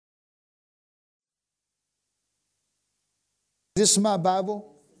This is my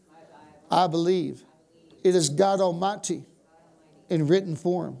Bible. I believe it is God Almighty in written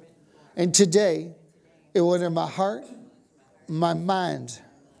form. And today, it will enter my heart, my mind,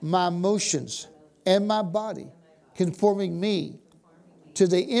 my emotions, and my body, conforming me to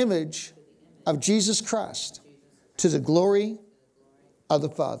the image of Jesus Christ, to the glory of the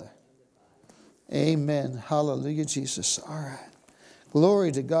Father. Amen. Hallelujah, Jesus. All right.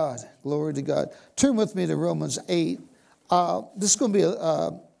 Glory to God. Glory to God. Turn with me to Romans 8. This is going to be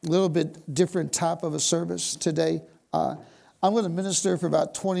a little bit different type of a service today. I'm going to minister for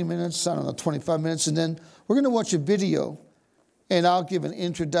about 20 minutes, 25 minutes, and then we're going to watch a video, and I'll give an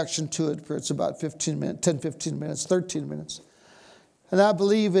introduction to it for it's about 15 minutes, 10, 15 minutes, 13 minutes. And I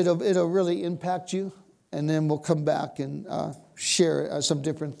believe it'll really impact you, and then we'll come back and share some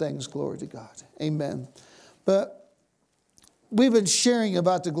different things. Glory to God. Amen. But we've been sharing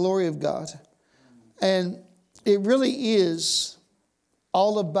about the glory of God, and it really is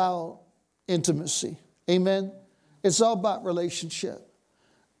all about intimacy. Amen. It's all about relationship.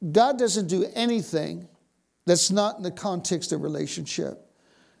 God doesn't do anything that's not in the context of relationship.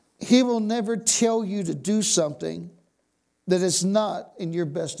 He will never tell you to do something that is not in your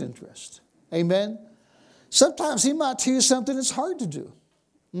best interest. Amen. Sometimes he might tell you something that's hard to do.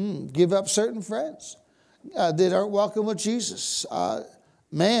 Give up certain friends that aren't walking with Jesus.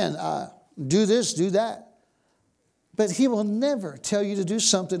 Do this, do that. But he will never tell you to do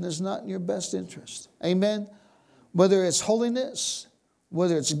something that's not in your best interest. Amen. Whether it's holiness,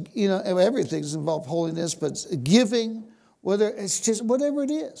 whether it's, everything's involved holiness, but giving, whether it's just whatever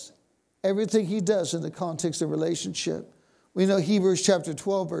it is. Everything he does in the context of relationship. We know Hebrews chapter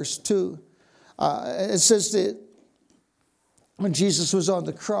 12, verse 2. It says that when Jesus was on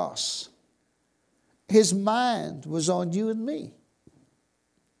the cross, his mind was on you and me.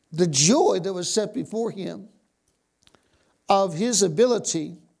 The joy that was set before him of his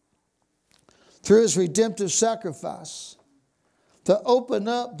ability through his redemptive sacrifice to open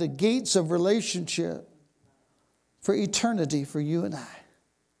up the gates of relationship for eternity for you and I.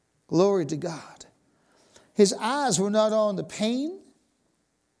 Glory to God. His eyes were not on the pain.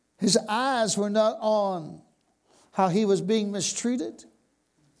 His eyes were not on how he was being mistreated.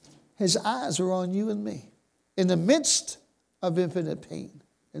 His eyes were on you and me in the midst of infinite pain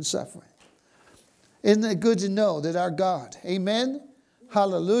and suffering. Isn't it good to know that our God, amen,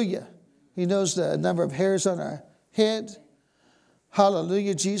 hallelujah, he knows the number of hairs on our head.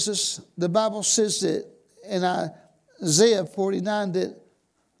 Hallelujah, Jesus. The Bible says that in Isaiah 49 that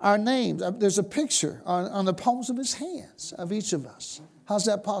our names, there's a picture on the palms of his hands of each of us. How's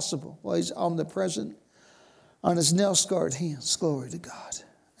that possible? Well, he's omnipresent on his nail-scarred hands. Glory to God.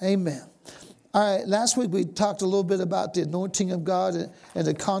 Amen. All right, last week we talked a little bit about the anointing of God and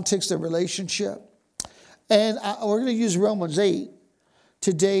the context of relationship. And we're going to use Romans 8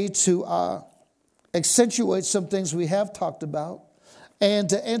 today to accentuate some things we have talked about and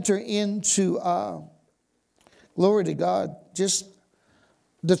to enter into, glory to God, just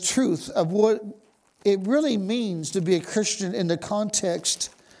the truth of what it really means to be a Christian in the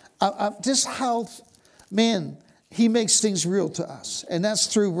context of just how, man, he makes things real to us. And that's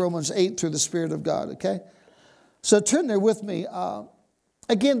through Romans 8, through the Spirit of God, okay? So turn there with me.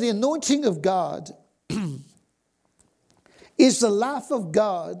 Again, the anointing of God is the life of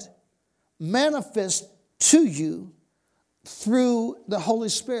God manifest to you through the Holy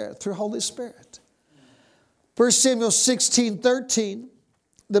Spirit, through Holy Spirit. 1 Samuel 16:13,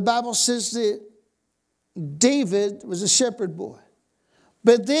 the Bible says that David was a shepherd boy.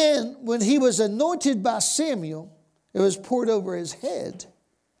 But then when he was anointed by Samuel, it was poured over his head.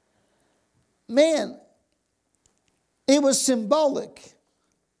 Man, it was symbolic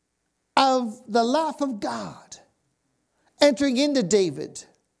of the life of God entering into David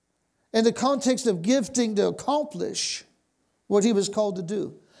in the context of gifting to accomplish what he was called to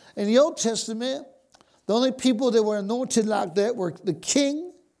do. In the Old Testament, the only people that were anointed like that were the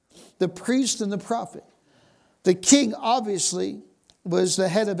king, the priest, and the prophet. The king, obviously, was the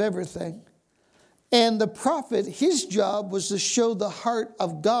head of everything. And the prophet, his job was to show the heart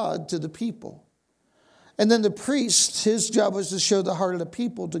of God to the people. And then the priest, his job was to show the heart of the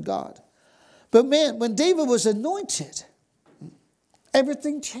people to God. But man, when David was anointed,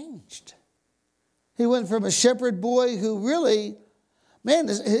 everything changed. He went from a shepherd boy who really, man,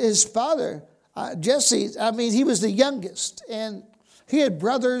 his father, Jesse, he was the youngest. And he had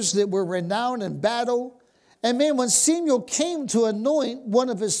brothers that were renowned in battle. And man, when Samuel came to anoint one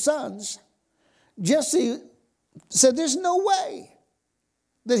of his sons, Jesse said, there's no way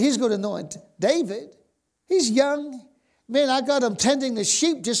that he's going to anoint David. He's young. Man, I got him tending the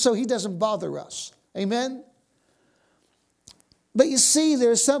sheep just so he doesn't bother us. Amen? But you see,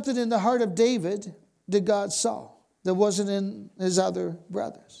 there's something in the heart of David that God saw that wasn't in his other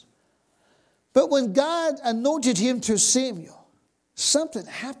brothers. But when God anointed him through Samuel, something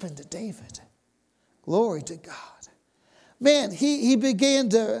happened to David. Glory to God. Man, he began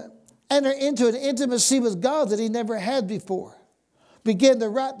to enter into an intimacy with God that he never had before. Began to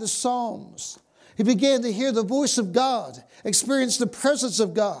write the Psalms. He began to hear the voice of God, experience the presence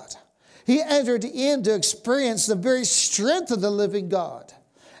of God. He entered in to experience the very strength of the living God.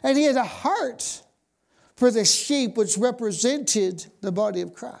 And he had a heart for the sheep which represented the body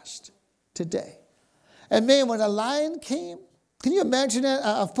of Christ today. And man, when a lion came, can you imagine that?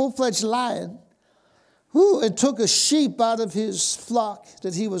 A full-fledged lion who it took a sheep out of his flock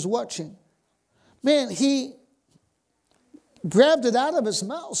that he was watching. Man, he grabbed it out of his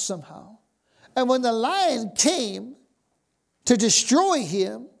mouth somehow. And when the lion came to destroy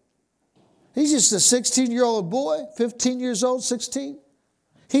him, he's just a 16-year-old boy, 15 years old, 16.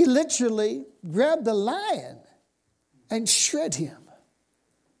 He literally grabbed the lion and shred him.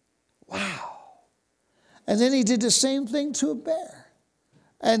 Wow. And then he did the same thing to a bear.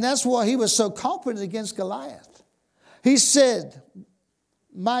 And that's why he was so confident against Goliath. He said,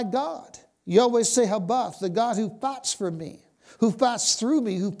 my God, Yahweh Sehabath, the God who fights for me, who fights through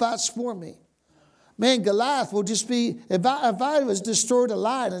me, who fights for me. Man, Goliath will just be, if I was destroyed a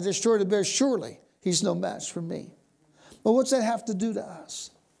lion and destroyed a bear, surely he's no match for me. But what's that have to do to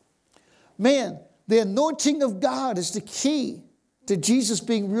us? Man, the anointing of God is the key to Jesus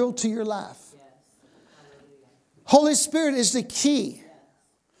being real to your life. Holy Spirit is the key.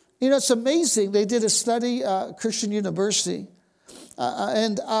 You know, it's amazing. They did a study at Christian University,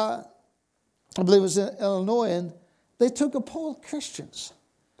 and I believe it was in Illinois, and they took a poll of Christians.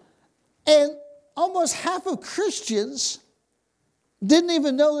 And almost half of Christians didn't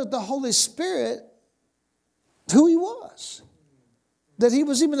even know that the Holy Spirit, who he was. That he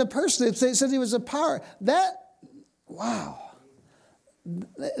was even a person. They said he was a power. Wow.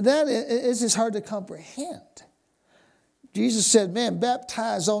 That is just hard to comprehend. Jesus said, man,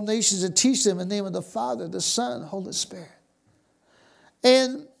 baptize all nations and teach them in the name of the Father, the Son, Holy Spirit.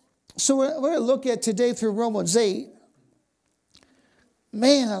 And so we're going to look at today through Romans 8.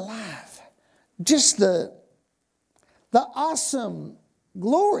 Man alive. Just the awesome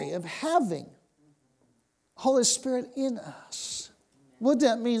glory of having Holy Spirit in us. What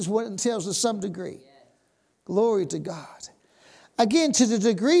that means, what it entails to some degree. Glory to God. Again, to the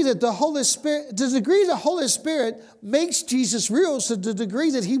degree that the Holy Spirit makes Jesus real, so to the degree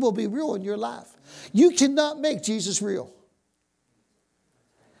that he will be real in your life. You cannot make Jesus real.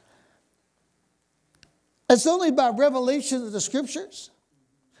 It's only by revelation of the Scriptures.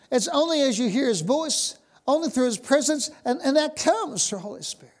 It's only as you hear his voice, only through his presence, and that comes through Holy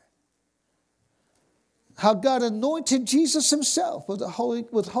Spirit. How God anointed Jesus himself with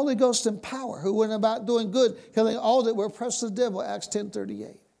Holy Ghost and power, who went about doing good, healing all that were oppressed of the devil, Acts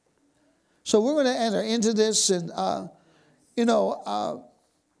 10:38. So we're going to enter into this, and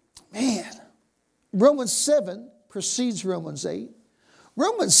man, Romans 7 precedes Romans 8.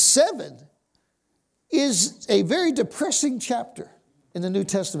 Romans 7 is a very depressing chapter in the New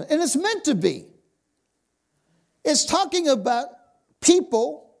Testament, and it's meant to be. It's talking about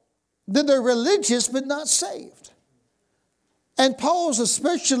people that they're religious but not saved. And Paul's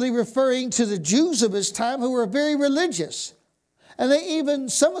especially referring to the Jews of his time who were very religious.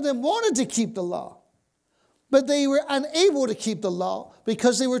 And some of them wanted to keep the law, but they were unable to keep the law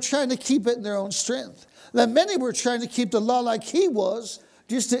because they were trying to keep it in their own strength. Then many were trying to keep the law like he was,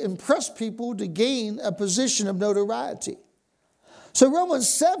 just to impress people to gain a position of notoriety. So Romans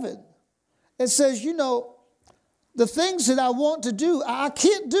 7, it says, the things that I want to do, I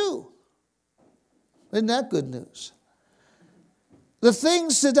can't do. Isn't that good news? The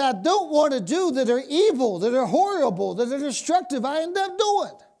things that I don't want to do, that are evil, that are horrible, that are destructive, I end up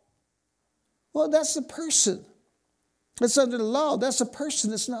doing. Well, that's the person that's under the law. That's a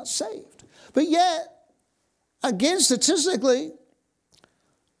person that's not saved. But yet, again, statistically,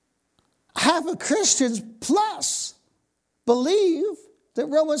 half of Christians plus believe that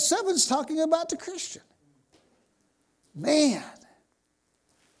Romans 7 is talking about the Christian. Man.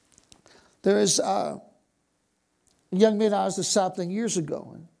 There is a young man I was discipling years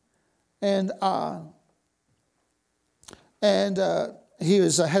ago, and he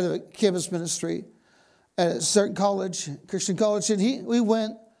was head of a campus ministry at a certain college, Christian college, and we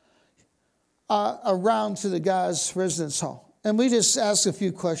went around to the guy's residence hall, and we just asked a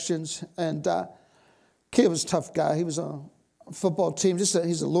few questions. And kid was a tough guy. He was on a football team. He's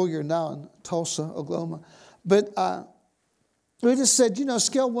a lawyer now in Tulsa, Oklahoma, but. We just said,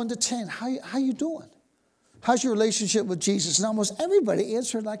 scale 1 to 10, how you doing? how's your relationship with Jesus? And almost everybody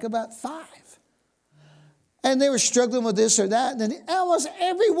answered like about 5. And they were struggling with this or that. And then almost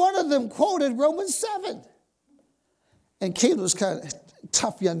every one of them quoted Romans 7. And Caleb was kind of a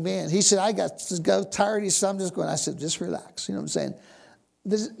tough young man. He said, I got to go tired. He said, I'm just going. I said, just relax. You know what I'm saying?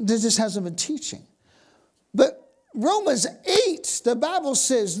 There just hasn't been teaching. But Romans 8, the Bible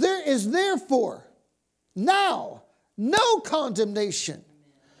says, there is therefore now no condemnation,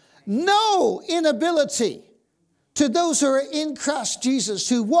 no inability to those who are in Christ Jesus,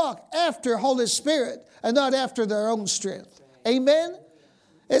 who walk after Holy Spirit and not after their own strength. Amen?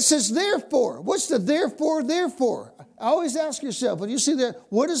 It says therefore. What's the therefore, therefore? I always ask yourself, when you see that,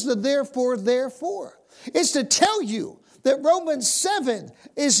 what is the therefore, therefore? It's to tell you that Romans 7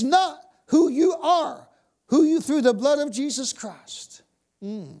 is not who you are, who you through the blood of Jesus Christ.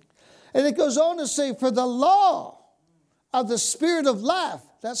 And it goes on to say, for the law of the Spirit of life,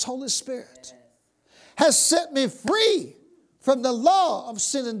 that's Holy Spirit, has set me free from the law of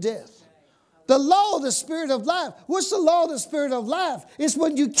sin and death. The law of the Spirit of life. What's the law of the Spirit of life? It's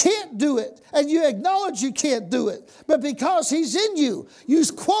when you can't do it and you acknowledge you can't do it. But because He's in you, you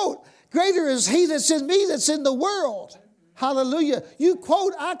quote, greater is He that's in me that's in the world. Hallelujah. You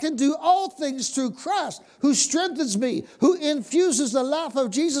quote, I can do all things through Christ who strengthens me, who infuses the life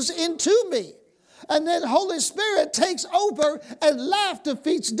of Jesus into me. And then Holy Spirit takes over, and life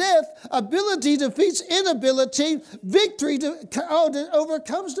defeats death, ability defeats inability, victory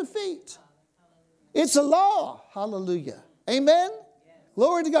overcomes defeat. It's a law. Hallelujah. Amen? Yeah.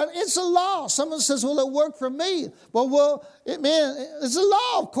 Glory to God. It's a law. Someone says, well, it worked for me. It's a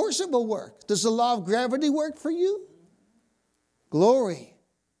law. Of course it will work. Does the law of gravity work for you? Glory.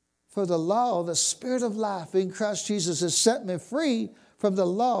 For the law of the Spirit of life in Christ Jesus has set me free from the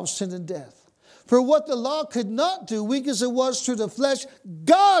law of sin and death. For what the law could not do, weak as it was through the flesh,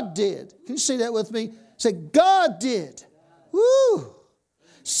 God did. Can you say that with me? Say, God did. Woo!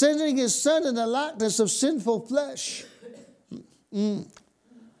 Sending His Son in the likeness of sinful flesh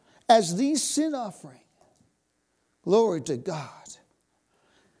as the sin offering. Glory to God.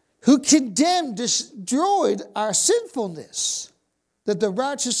 Who condemned, destroyed our sinfulness, that the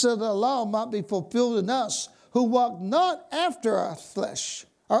righteousness of the law might be fulfilled in us, who walk not after our flesh,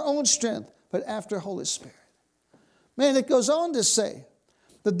 our own strength, but after Holy Spirit. Man, it goes on to say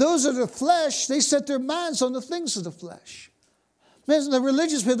that those of the flesh, they set their minds on the things of the flesh. Man, the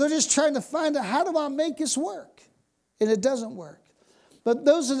religious people, they're just trying to find out, how do I make this work? And it doesn't work. But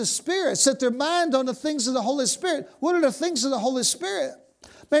those of the Spirit set their mind on the things of the Holy Spirit. What are the things of the Holy Spirit?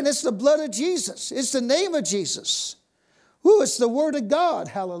 Man, it's the blood of Jesus. It's the name of Jesus. Ooh, it's the Word of God.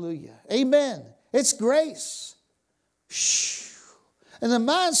 Hallelujah. Amen. It's grace. And the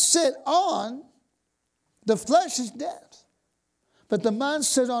mind set on the flesh is death. But the mind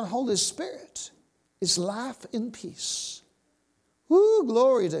set on Holy Spirit is life and peace. Woo,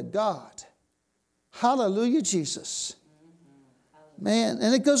 glory to God. Hallelujah, Jesus. Man,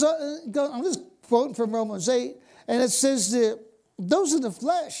 and it goes on, I'm just quoting from Romans 8, and it says that those in the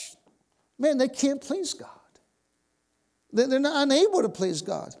flesh, man, they can't please God. They're not unable to please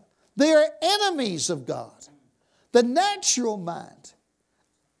God. They are enemies of God. The natural mind,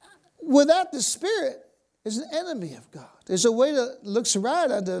 without the Spirit, is an enemy of God. There's a way that looks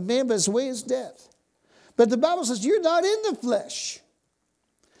right unto a man, but his way is death. But the Bible says you're not in the flesh,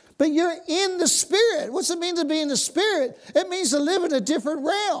 but you're in the Spirit. What's it mean to be in the Spirit? It means to live in a different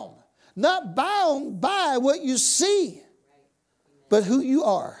realm, not bound by what you see, but who you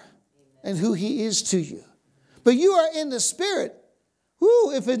are and who He is to you. But you are in the Spirit.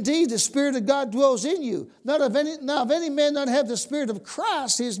 Who, if indeed the Spirit of God dwells in you, now if any man not have the Spirit of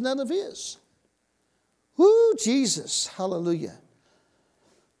Christ, he is none of his. Woo, Jesus, hallelujah.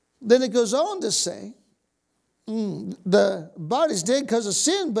 Then it goes on to say, the body's dead because of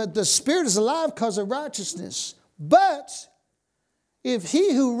sin, but the Spirit is alive because of righteousness. But if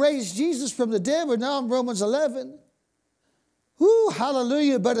He who raised Jesus from the dead, we're now in Romans 11, woo,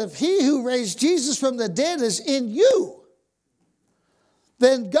 hallelujah, but if He who raised Jesus from the dead is in you,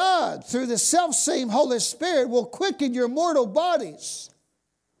 then God, through the selfsame Holy Spirit, will quicken your mortal bodies,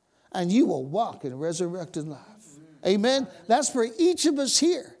 and you will walk in resurrected life. Amen? That's for each of us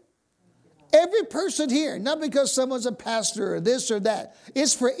here. Every person here, not because someone's a pastor or this or that.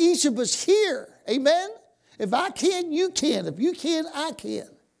 It's for each of us here. Amen? If I can, you can. If you can, I can.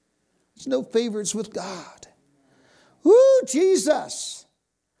 There's no favorites with God. Woo, Jesus.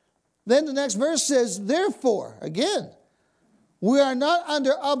 Then the next verse says, therefore, again, we are not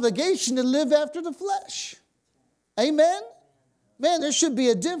under obligation to live after the flesh. Amen? Man, there should be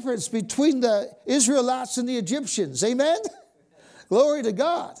a difference between the Israelites and the Egyptians. Amen? Glory to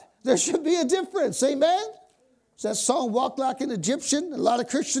God. There should be a difference. Amen? Does that song walk like an Egyptian? A lot of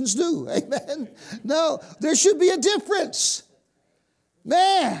Christians do. Amen. No, there should be a difference.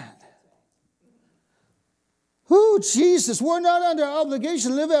 Man. Who, Jesus, we're not under obligation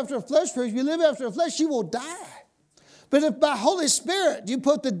to live after the flesh, for if you live after the flesh, you will die. But if by Holy Spirit you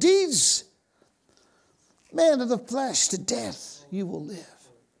put the deeds, man, of the flesh to death, you will live.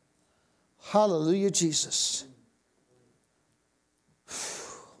 Hallelujah, Jesus.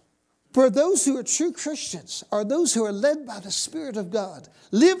 For those who are true Christians are those who are led by the Spirit of God,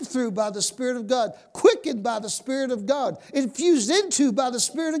 lived through by the Spirit of God, quickened by the Spirit of God, infused into by the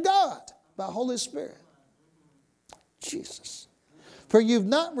Spirit of God, by Holy Spirit. Jesus. For you've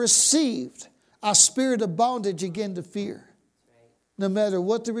not received a spirit of bondage again to fear, no matter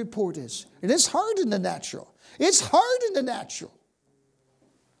what the report is. And it's hard in the natural. It's hard in the natural.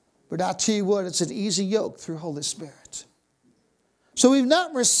 But I tell you what, it's an easy yoke through Holy Spirit. So we've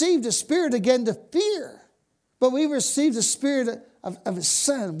not received a spirit again to fear, but we've received the spirit of His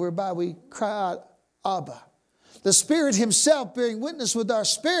Son, whereby we cry out, Abba. The Spirit Himself bearing witness with our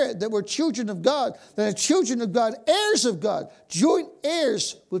spirit that we're children of God, that are children of God, heirs of God, joint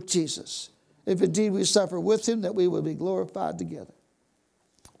heirs with Jesus. If indeed we suffer with Him, that we will be glorified together.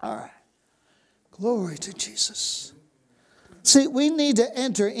 All right. Glory to Jesus. See, we need to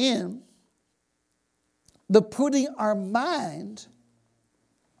enter in the putting our mind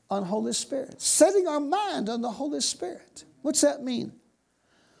on Holy Spirit. Setting our mind on the Holy Spirit. What's that mean?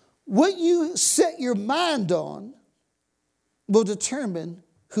 What you set your mind on will determine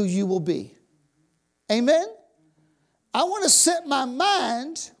who you will be. Amen? I want to set my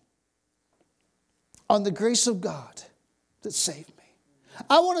mind on the grace of God that saved me.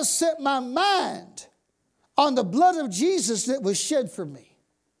 I want to set my mind on the blood of Jesus that was shed for me.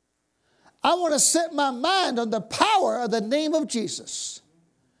 I want to set my mind on the power of the name of Jesus.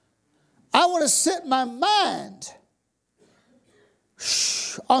 I want to set my mind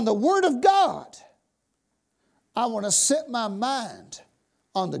on the Word of God. I want to set my mind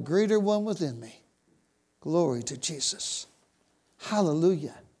on the greater one within me. Glory to Jesus.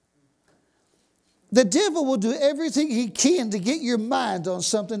 Hallelujah. The devil will do everything he can to get your mind on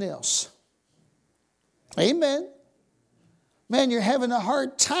something else. Amen. Man, you're having a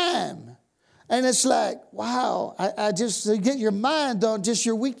hard time. And it's like, wow, I just get your mind on just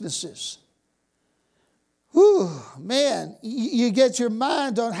your weaknesses. Whew, man, you get your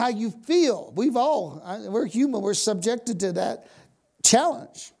mind on how you feel. We're human, we're subjected to that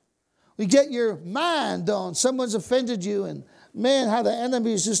challenge. We get your mind on someone's offended you and man, how the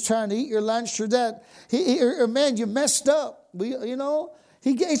enemy is just trying to eat your lunch or that. Or man, you messed up.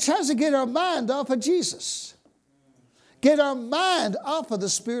 He tries to get our mind off of Jesus. Get our mind off of the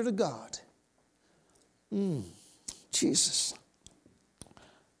Spirit of God. Jesus.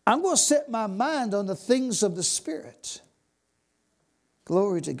 I'm going to set my mind on the things of the Spirit.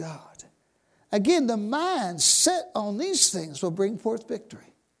 Glory to God. Again, the mind set on these things will bring forth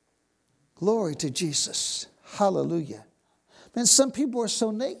victory. Glory to Jesus. Hallelujah. Man, some people are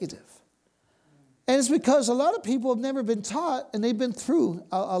so negative. And it's because a lot of people have never been taught and they've been through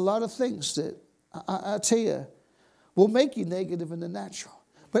a lot of things that, I tell you, will make you negative in the natural.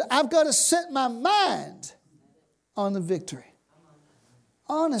 But I've got to set my mind on the victory.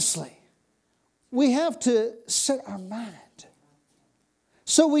 Honestly, we have to set our mind.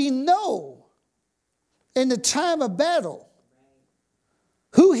 So we know in the time of battle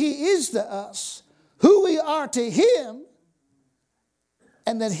who He is to us, who we are to Him,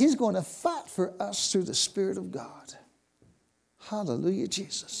 and that He's going to fight for us through the Spirit of God. Hallelujah,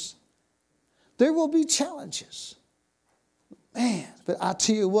 Jesus. There will be challenges. Man, but I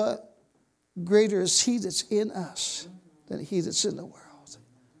tell you what, greater is He that's in us than he that's in the world.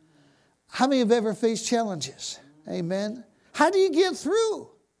 How many have ever faced challenges? Amen. How do you get through?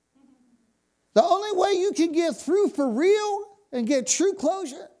 The only way you can get through for real and get true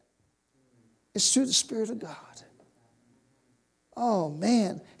closure is through the Spirit of God. Oh,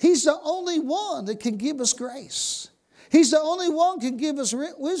 man. He's the only one that can give us grace. He's the only one that can give us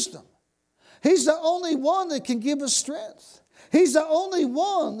wisdom. He's the only one that can give us strength. He's the only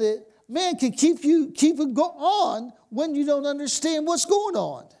one that, man, can keep it go on when you don't understand what's going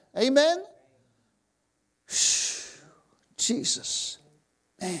on. Amen? Jesus.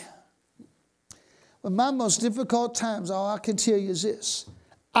 Man. But my most difficult times, all I can tell you is this.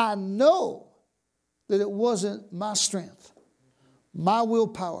 I know that it wasn't my strength, my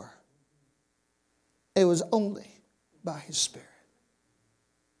willpower. It was only by His Spirit.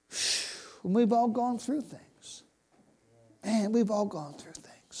 And we've all gone through things. Man, we've all gone through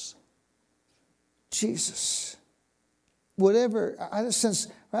things. Jesus. Whatever, I just sense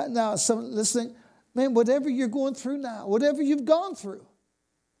right now, someone listening, Man, whatever you're going through now, whatever you've gone through,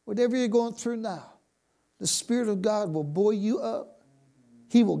 whatever you're going through now, the Spirit of God will buoy you up.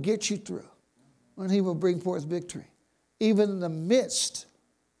 He will get you through. And He will bring forth victory, even in the midst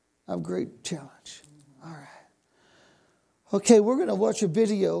of great challenge. All right. Okay, we're going to watch a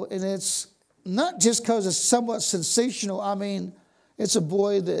video, and it's not just because it's somewhat sensational. I mean, it's a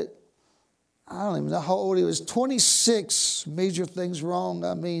boy that, I don't even know how old he was, 26 major things wrong.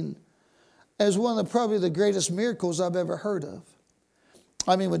 I mean, as one of probably the greatest miracles I've ever heard of.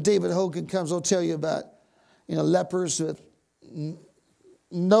 I mean, when David Hogan comes, he'll tell you about, lepers with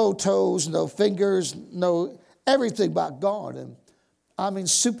no toes, no fingers, no everything but gone. And I mean,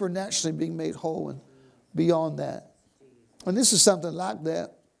 supernaturally being made whole and beyond that. And this is something like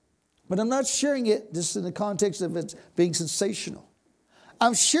that. But I'm not sharing it just in the context of it being sensational.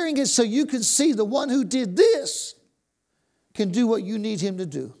 I'm sharing it so you can see the one who did this can do what you need him to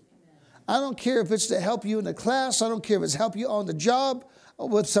do. I don't care if it's to help you in the class. I don't care if it's help you on the job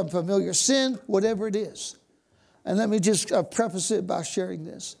with some familiar sin, whatever it is. And let me just preface it by sharing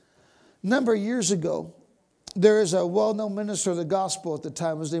this. A number of years ago, there is a well-known minister of the gospel at the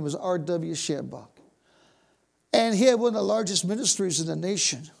time. His name was R.W. Schambach. And he had one of the largest ministries in the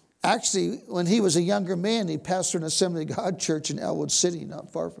nation. Actually, when he was a younger man, he pastored an Assembly of God church in Elwood City,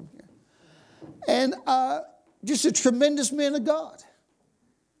 not far from here. And just a tremendous man of God.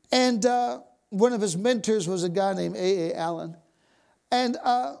 And one of his mentors was a guy named A.A. Allen. And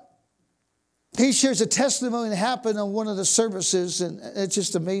he shares a testimony that happened on one of the services, and it's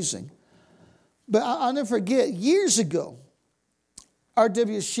just amazing. But I'll never forget, years ago,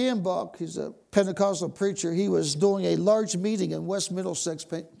 R.W. Schambach, he's a Pentecostal preacher, he was doing a large meeting in West Middlesex,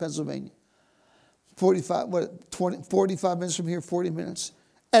 Pennsylvania. 45 minutes from here, 40 minutes.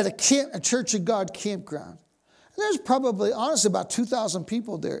 At a Church of God campground. And there's probably, honestly, about 2,000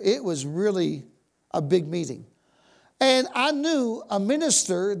 people there. It was really a big meeting. And I knew a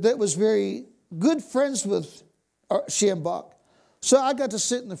minister that was very good friends with Schambach. So I got to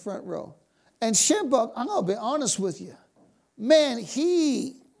sit in the front row. And Schambach, I'm going to be honest with you. Man,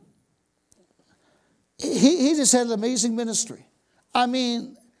 he just had an amazing ministry. I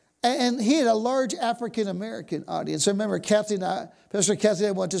mean, and he had a large African-American audience. I remember Pastor Kathy and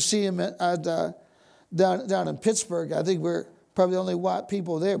I went to see him down in Pittsburgh. I think we're probably the only white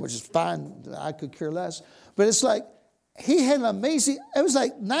people there, which is fine. I could care less. But it's like, he had an amazing, it was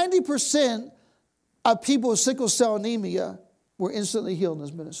like 90% of people with sickle cell anemia were instantly healed in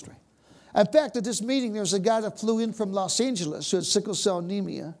his ministry. In fact, at this meeting, there was a guy that flew in from Los Angeles who had sickle cell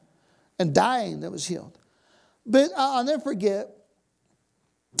anemia and dying that was healed. But I'll never forget,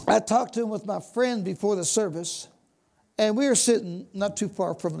 I talked to him with my friend before the service, and we were sitting not too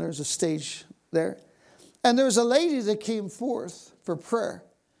far from there's a stage there. And there was a lady that came forth for prayer.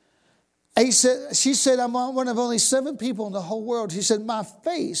 She said, I'm one of only 7 people in the whole world. She said, my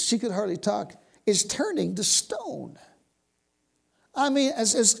face, she could hardly talk, is turning to stone. I mean,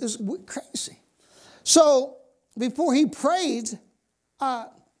 it's crazy. So before he prayed,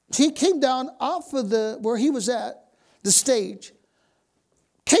 he came down off of where he was at, the stage,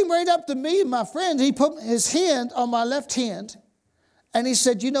 came right up to me and my friend. He put his hand on my left hand, and he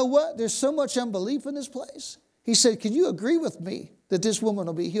said, you know what? There's so much unbelief in this place. He said, can you agree with me that this woman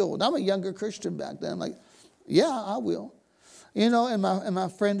will be healed? I'm a younger Christian back then. I'm like, yeah, I will. And my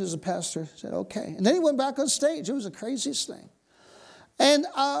friend who's a pastor said, okay. And then he went back on stage. It was the craziest thing. And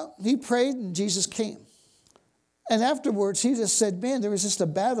he prayed, and Jesus came. And afterwards, he just said, man, there was just a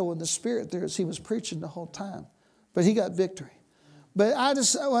battle in the spirit there as he was preaching the whole time. But he got victory. But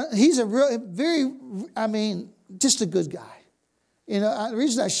he's just a good guy. The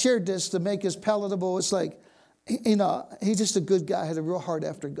reason I shared this to make this palatable, it's like, he's just a good guy, had a real heart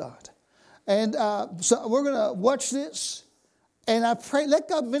after God. And so we're going to watch this. And I pray, let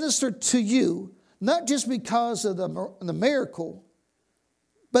God minister to you, not just because of the miracle,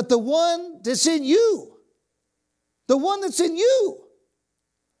 but the one that's in you. The one that's in you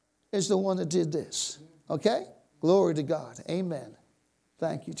is the one that did this. Okay? Glory to God. Amen.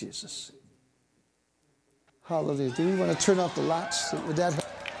 Thank you, Jesus. Hallelujah. Do we want to turn off the lights? Would that help?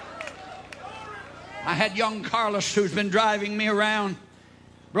 I had young Carlos, who's been driving me around,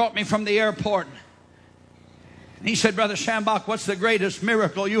 brought me from the airport. And he said, Brother Schambach, what's the greatest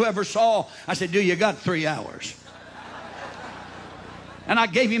miracle you ever saw? I said, you got 3 hours. And I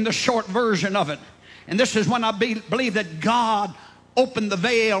gave him the short version of it. And this is when I believe that God opened the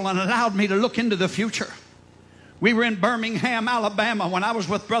veil and allowed me to look into the future. We were in Birmingham, Alabama, when I was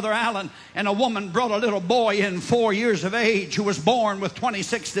with Brother Allen, and a woman brought a little boy in 4 years of age who was born with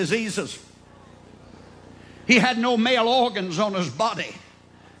 26 diseases. He had no male organs on his body.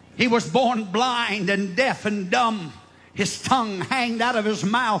 He was born blind and deaf and dumb. His tongue hanged out of his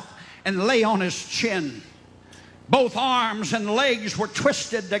mouth and lay on his chin. Both arms and legs were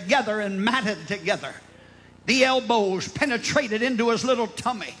twisted together and matted together. The elbows penetrated into his little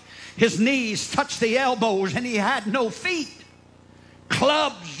tummy. His knees touched the elbows, and he had no feet.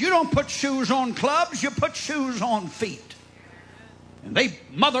 Clubs. You don't put shoes on clubs. You put shoes on feet. And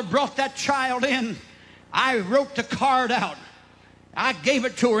mother brought that child in. I wrote the card out. I gave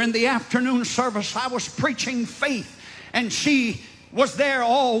it to her in the afternoon service. I was preaching faith, and she was there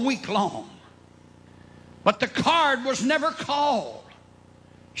all week long. But the card was never called.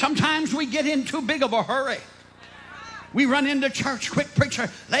 Sometimes we get in too big of a hurry. We run into church, quick preacher,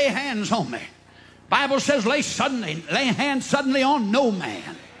 lay hands on me. Bible says lay hands suddenly on no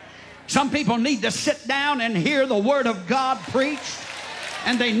man. Some people need to sit down and hear the word of God preached.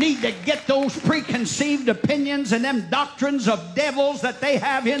 And they need to get those preconceived opinions and them doctrines of devils that they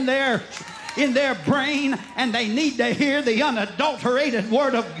have in their brain, and they need to hear the unadulterated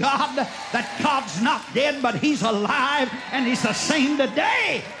word of God, that God's not dead, but he's alive, and he's the same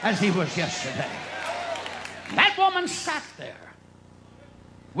today as he was yesterday. That woman sat there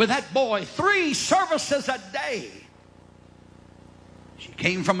with that boy 3 services a day. She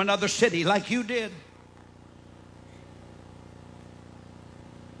came from another city like you did.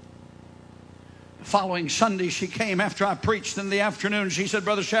 The following Sunday, she came after I preached in the afternoon. She said,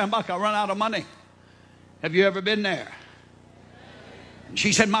 Brother Schambach, I run out of money. Have you ever been there? And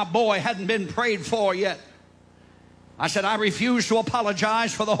she said, my boy hadn't been prayed for yet. I said, I refuse to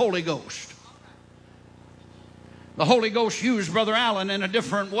apologize for the Holy Ghost. The Holy Ghost used Brother Allen in a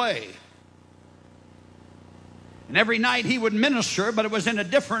different way. And every night he would minister, but it was in a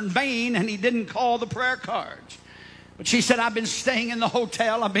different vein, and he didn't call the prayer cards. But she said, I've been staying in the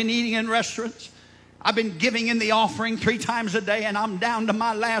hotel. I've been eating in restaurants. I've been giving in the offering 3 times a day, and I'm down to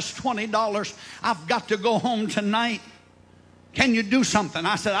my last $20. I've got to go home tonight. Can you do something?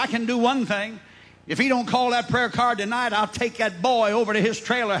 I said, I can do one thing. If he don't call that prayer card tonight, I'll take that boy over to his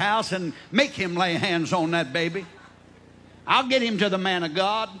trailer house and make him lay hands on that baby. I'll get him to the man of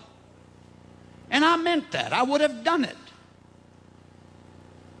God. And I meant that. I would have done it.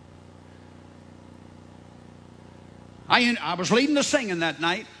 I was leading the singing that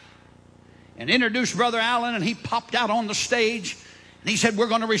night and introduced Brother Allen, and he popped out on the stage, and he said, we're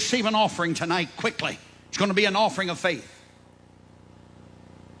going to receive an offering tonight quickly. It's going to be an offering of faith.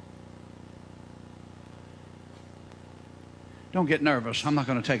 Don't get nervous. I'm not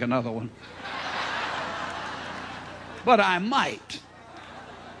going to take another one. But I might.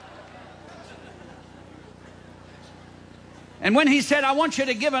 And when he said, I want you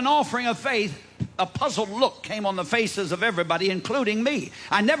to give an offering of faith, a puzzled look came on the faces of everybody, including me.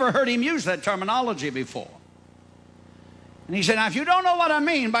 I never heard him use that terminology before. And he said, now, if you don't know what I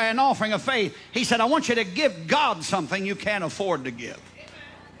mean by an offering of faith, he said, I want you to give God something you can't afford to give.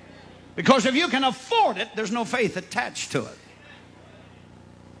 Because if you can afford it, there's no faith attached to it.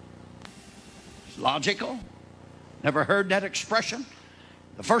 It's logical. Never heard that expression.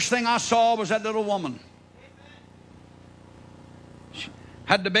 The first thing I saw was that little woman. She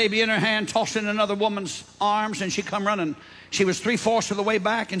had the baby in her hand, tossed in another woman's arms, and she come running. She was 3/4 of the way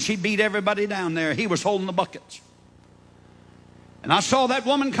back, and she beat everybody down there. He was holding the buckets. And I saw that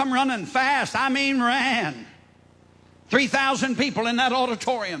woman come running fast. I mean ran. 3,000 people in that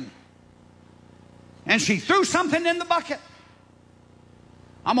auditorium. And she threw something in the bucket.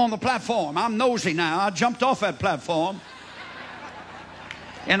 I'm on the platform. I'm nosy now. I jumped off that platform.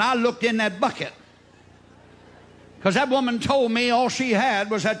 And I looked in that bucket. Because that woman told me all she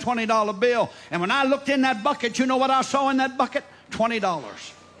had was that $20 bill. And when I looked in that bucket, you know what I saw in that bucket?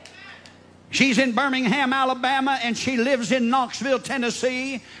 $20. She's in Birmingham, Alabama, and she lives in Knoxville,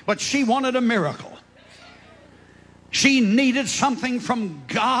 Tennessee, but she wanted a miracle. She needed something from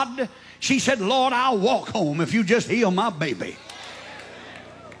God. She said, Lord, I'll walk home if you just heal my baby.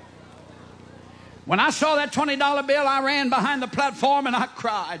 When I saw that $20 bill, I ran behind the platform and I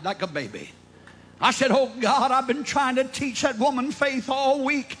cried like a baby. I said, oh God, I've been trying to teach that woman faith all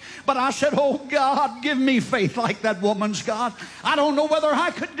week. But I said, oh God, give me faith like that woman's, God. I don't know whether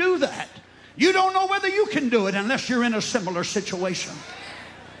I could do that. You don't know whether you can do it unless you're in a similar situation.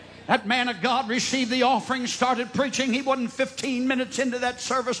 That man of God received the offering, started preaching. He wasn't 15 minutes into that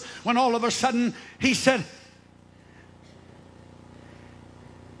service when all of a sudden he said,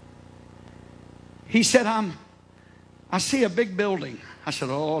 I see a big building. I said,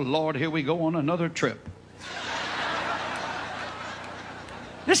 oh, Lord, here we go on another trip.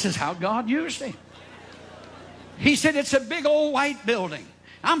 This is how God used him. He said, it's a big old white building.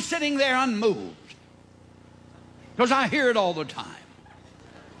 I'm sitting there unmoved because I hear it all the time.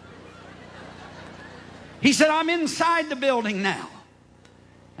 He said, I'm inside the building now.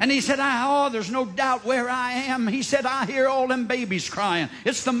 And he said, there's no doubt where I am. He said, I hear all them babies crying.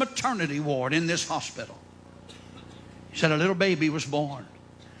 It's the maternity ward in this hospital. He said, a little baby was born.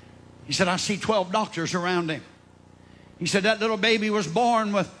 He said, I see 12 doctors around him. He said, that little baby was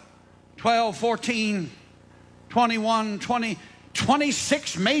born with 12, 14, 21, 20,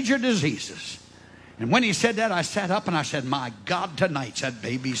 26 major diseases. And when he said that, I sat up and I said, my God, tonight's that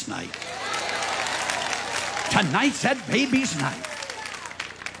baby's night. Tonight's that baby's night.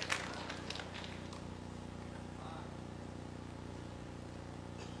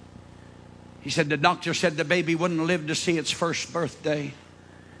 He said the doctor said the baby wouldn't live to see its first birthday.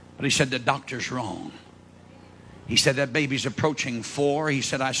 But he said the doctor's wrong. He said that baby's approaching 4. He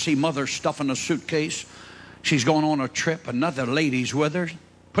said, I see mother stuffing a suitcase. She's going on a trip. Another lady's with her.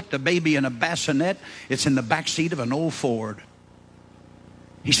 Put the baby in a bassinet. It's in the back seat of an old Ford.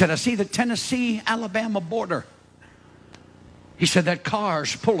 He said, I see the Tennessee-Alabama border. He said, that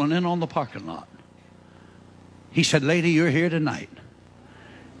car's pulling in on the parking lot. He said, lady, you're here tonight.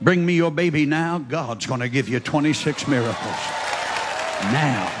 Bring me your baby now. God's going to give you 26 miracles.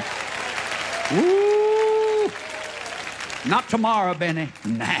 Now. Woo! Not tomorrow, Benny.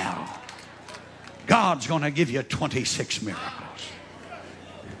 Now. God's going to give you 26 miracles.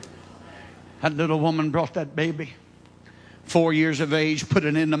 That little woman brought that baby, 4 years of age, put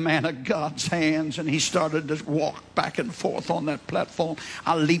it in the man of God's hands, and he started to walk back and forth on that platform.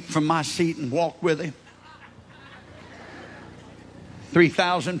 I leaped from my seat and walked with him.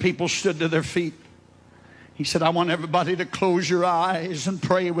 3,000 people stood to their feet. He said, I want everybody to close your eyes and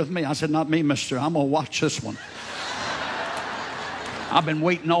pray with me. I said, not me, mister. I'm going to watch this one. I've been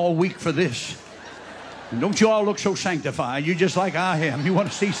waiting all week for this. And don't you all look so sanctified. You just like I am. You want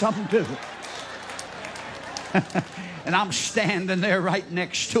to see something too. And I'm standing there right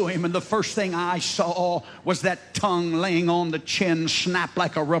next to him, and the first thing I saw was that tongue laying on the chin, snap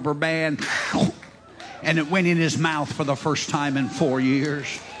like a rubber band. And it went in his mouth for the first time in 4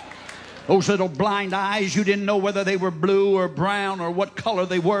 years. Those little blind eyes, you didn't know whether they were blue or brown or what color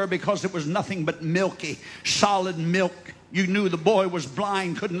they were, because it was nothing but milky, solid milk. You knew the boy was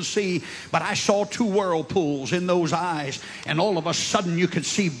blind, couldn't see, but I saw 2 whirlpools in those eyes, and all of a sudden you could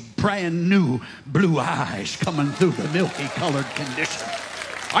see brand new blue eyes coming through the milky colored condition.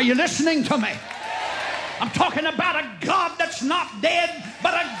 Are you listening to me? I'm talking about a God that's not dead,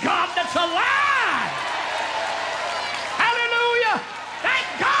 but a God that's alive. Hallelujah.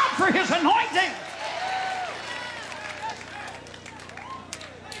 Thank God for his anointing.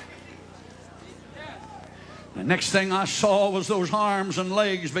 The next thing I saw was those arms and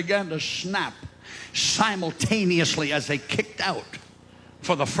legs began to snap simultaneously as they kicked out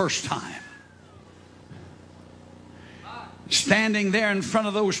for the first time. Standing there in front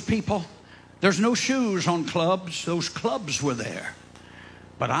of those people, there's no shoes on clubs. Those clubs were there.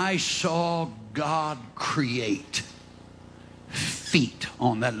 But I saw God create feet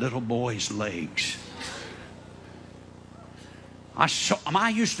on that little boy's legs. I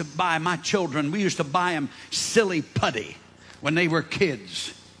used to buy my children, we used to buy them silly putty when they were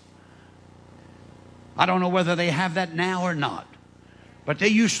kids. I don't know whether they have that now or not. But they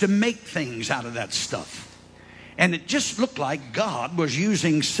used to make things out of that stuff. And it just looked like God was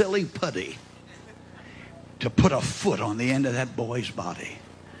using silly putty to put a foot on the end of that boy's body.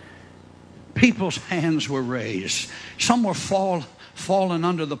 People's hands were raised. Some were fallen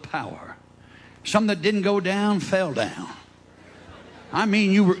under the power. Some that didn't go down fell down. I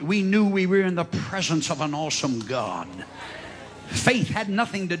mean, we knew we were in the presence of an awesome God. Faith had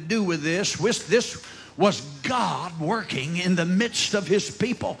nothing to do with this. This was God working in the midst of his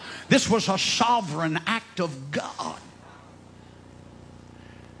people. This was a sovereign act of God.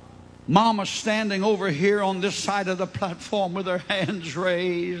 Mama standing over here on this side of the platform with her hands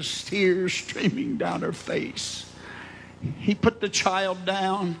raised, tears streaming down her face. He put the child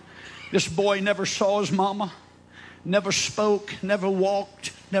down. This boy never saw his mama, never spoke, never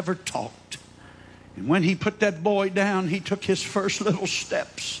walked, never talked. And when he put that boy down, he took his first little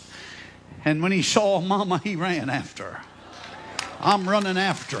steps. And when he saw mama, he ran after her. I'm running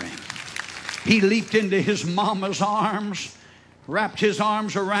after him. He leaped into his mama's arms, wrapped his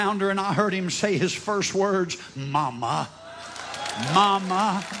arms around her, and I heard him say his first words, Mama,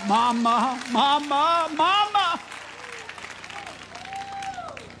 Mama, Mama, Mama, Mama.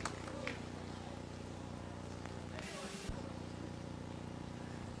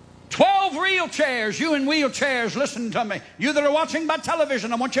 Wheelchairs, you in wheelchairs, listen to me. You that are watching by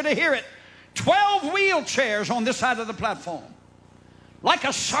television, I want you to hear it. 12 wheelchairs on this side of the platform. Like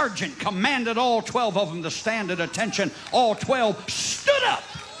a sergeant commanded all 12 of them to stand at attention. All 12 stood up.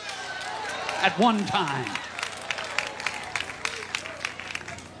 at one time.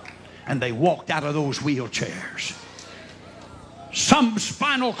 And they walked out of those wheelchairs. Some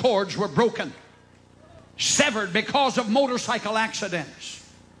spinal cords were broken, severed because of motorcycle accidents.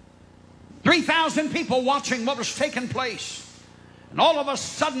 3,000 people watching what was taking place. And all of a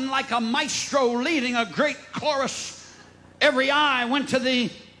sudden, like a maestro leading a great chorus, every eye went to the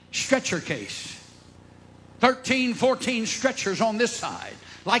stretcher case. 13, 14 stretchers on this side,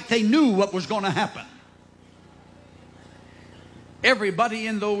 like they knew what was going to happen. Everybody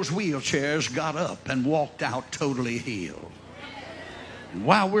in those wheelchairs got up and walked out totally healed. And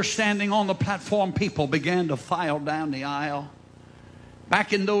while we're standing on the platform, people began to file down the aisle.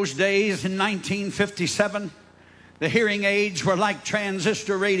 Back in those days, in 1957, the hearing aids were like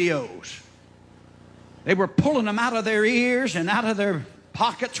transistor radios. They were pulling them out of their ears and out of their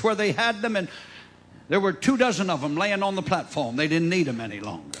pockets where they had them, and there were 24 of them laying on the platform. They didn't need them any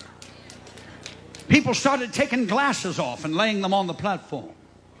longer. People started taking glasses off and laying them on the platform.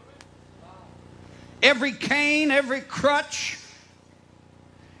 Every cane, every crutch,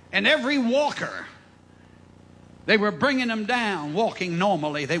 and every walker, they were bringing them down, walking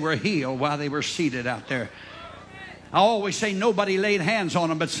normally. They were healed while they were seated out there. I always say nobody laid hands on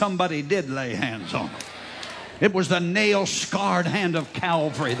them, but somebody did lay hands on them. It was the nail-scarred hand of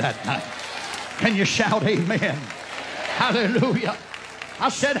Calvary that night. Can you shout amen? Hallelujah. I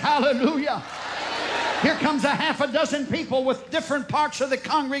said hallelujah. Here comes a half a dozen people with different parts of the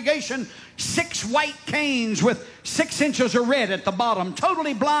congregation. 6 white canes with 6 inches of red at the bottom,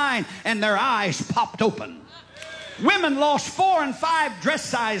 totally blind, and their eyes popped open. Women lost 4 and 5 dress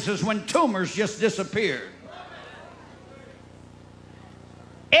sizes when tumors just disappeared.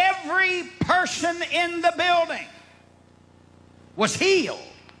 Every person in the building was healed.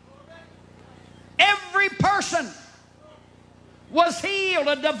 Every person was healed.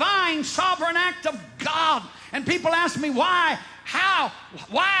 A divine, sovereign act of God. And people ask me why, how,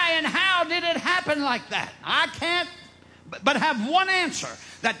 and how did it happen like that? I can't but have one answer.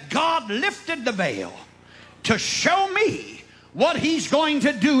 That God lifted the veil to show me what He's going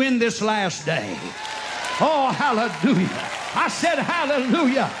to do in this last day. Oh, hallelujah. I said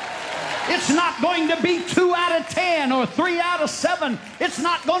hallelujah. It's not going to be 2 out of 10 or 3 out of 7. It's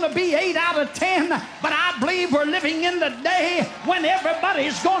not going to be 8 out of 10. But I believe we're living in the day when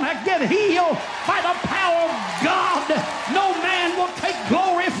everybody's going to get healed by the power of God. No man will take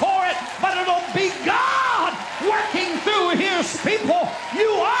glory for it, but it'll be God working through His people.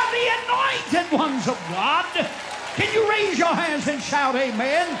 You are the anointed ones of God. Can you raise your hands and shout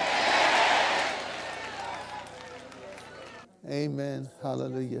amen? Amen.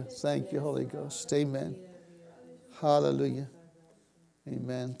 Hallelujah. Thank you, Holy Ghost. Amen. Hallelujah.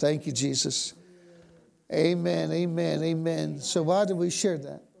 Amen. Thank you, Jesus. Amen. Amen. Amen. So why do we share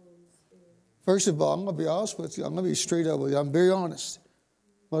that? First of all, I'm going to be honest with you. I'm going to be straight up with you. I'm very honest.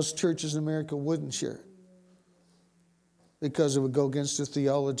 Most churches in America wouldn't share it because it would go against the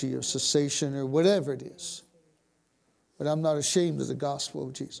theology of cessation or whatever it is. But I'm not ashamed of the gospel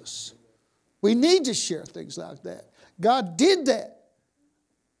of Jesus. We need to share things like that. God did that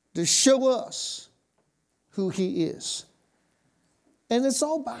to show us who He is. And it's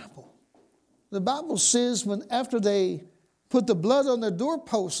all Bible. The Bible says when after they put the blood on their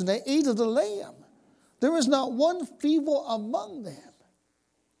doorposts and they ate of the lamb, there was not one feeble among them.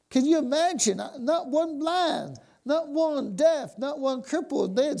 Can you imagine? Not one blind, not one deaf, not one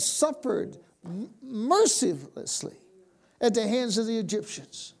crippled. They had suffered mercilessly at the hands of the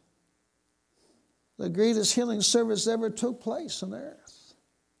Egyptians. The greatest healing service ever took place on earth.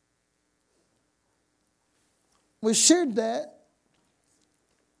 We shared that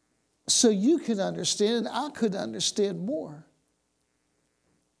so you could understand and I could understand more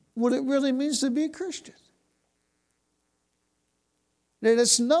what it really means to be a Christian. That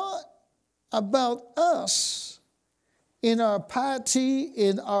it's not about us in our piety,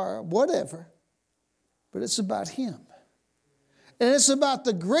 in our whatever, but it's about Him. And it's about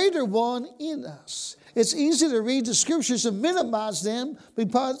the greater one in us. It's easy to read the scriptures and minimize them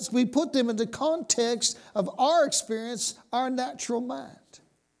because we put them in the context of our experience, our natural mind.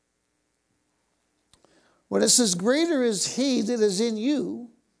 When it says, greater is He that is in you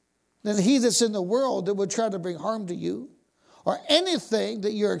than he that's in the world that would try to bring harm to you, or anything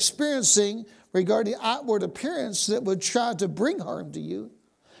that you're experiencing regarding outward appearance that would try to bring harm to you.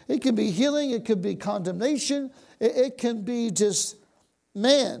 It can be healing, it could be condemnation, it can be just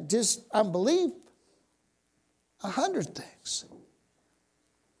unbelief, 100 things.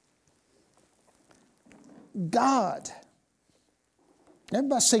 God.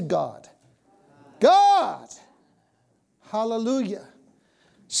 Everybody say God. God. Hallelujah.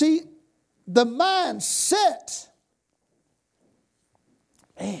 See, the mindset,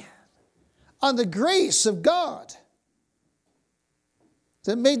 man, on the grace of God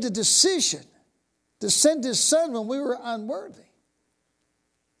that made the decision to send his son when we were unworthy.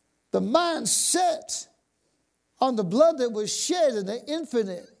 The mindset on the blood that was shed and the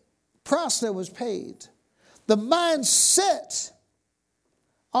infinite price that was paid. The mindset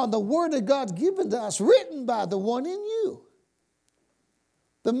on the word of God given to us, written by the one in you.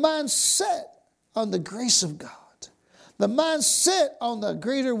 The mindset on the grace of God. The mindset on the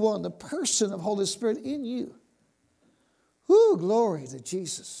greater one, the person of Holy Spirit in you. Whoo, glory to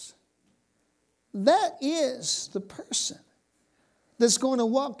Jesus. That is the person that's going to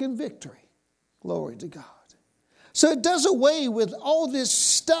walk in victory. Glory to God. So it does away with all this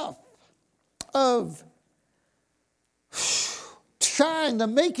stuff of trying to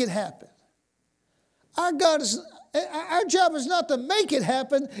make it happen. Our job is not to make it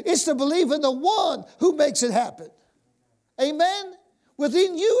happen, it's to believe in the one who makes it happen. Amen?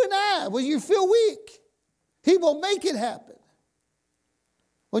 Within you and I, when you feel weak, he will make it happen.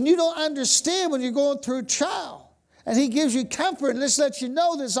 When you don't understand, when you're going through a trial, and he gives you comfort and just lets you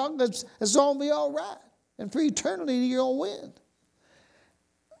know that it's going to be all right. And for eternity, you're going to win.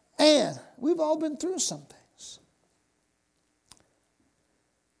 And we've all been through some things.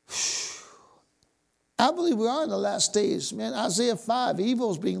 I believe we are in the last days. Man, Isaiah 5,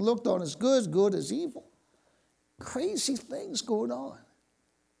 evil is being looked on as good as evil. Crazy things going on.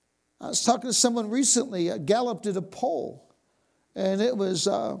 I was talking to someone recently. Gallup did a poll, and it was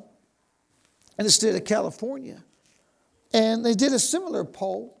in the state of California. And they did a similar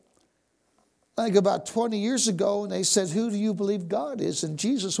poll, I think about 20 years ago, and they said, who do you believe God is? And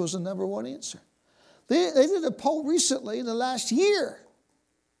Jesus was the number one answer. They did a poll recently in the last year,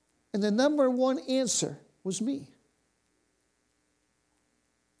 and the number one answer was me.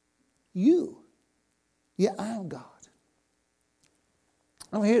 You. Yeah, I am God.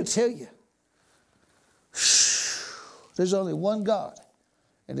 I'm here to tell you, there's only one God,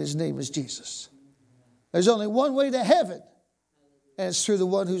 and his name is Jesus. There's only one way to heaven, and it's through the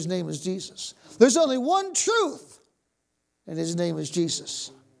one whose name is Jesus. There's only one truth, and his name is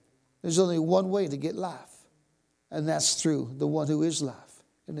Jesus. There's only one way to get life, and that's through the one who is life,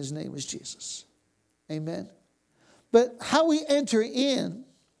 and his name is Jesus. Amen? But how we enter in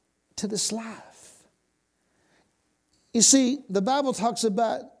to this life. You see, the Bible talks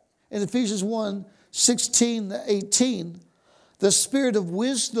about, in Ephesians 1, 16 to 18, the spirit of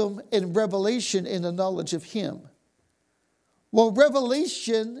wisdom and revelation in the knowledge of him. Well,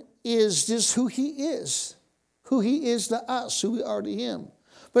 revelation is just who he is to us, who we are to him.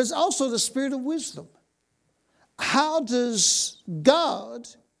 But it's also the spirit of wisdom. How does God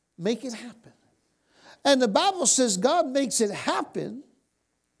make it happen? And the Bible says God makes it happen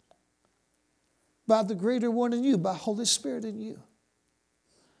by the greater one in you, by Holy Spirit in you.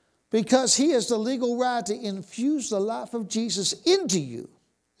 Because he has the legal right to infuse the life of Jesus into you,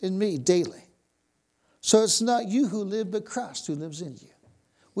 in me, daily. So it's not you who live, but Christ who lives in you.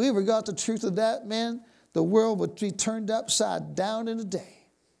 We ever got the truth of that, man, the world would be turned upside down in a day.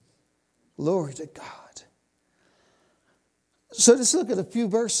 Glory to God. So let's look at a few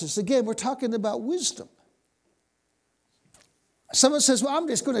verses. Again, we're talking about wisdom. Someone says, well, I'm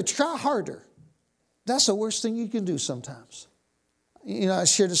just going to try harder. That's the worst thing you can do sometimes. You know, I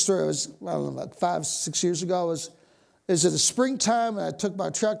shared a story. It was, I don't know, about 5-6 years ago. It was the springtime, and I took my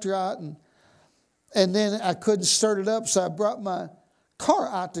tractor out, and then I couldn't start it up, so I brought my car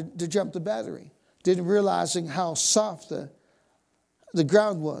out to jump the battery, didn't realizing how soft the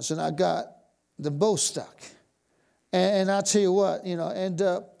ground was, and I got the bow stuck. And I tell you what,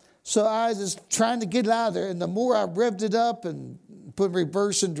 so I was trying to get out of there, and the more I revved it up and put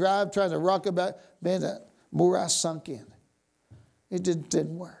reverse and drive, trying to rock it back, man, the more I sunk in. It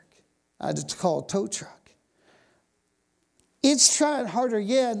didn't work. I had to call a tow truck. It's trying harder,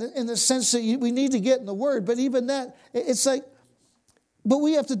 yeah, in the sense that we need to get in the Word, but even that, it's like, but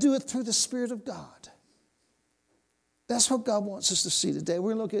we have to do it through the Spirit of God. That's what God wants us to see today.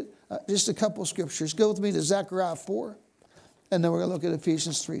 We're going to look at just a couple of scriptures. Go with me to Zechariah 4, and then we're going to look at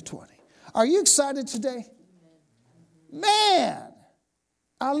Ephesians 3:20. Are you excited today? Man,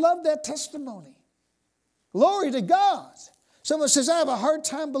 I love that testimony. Glory to God. Someone says, I have a hard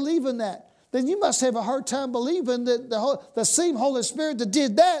time believing that. Then you must have a hard time believing that the same Holy Spirit that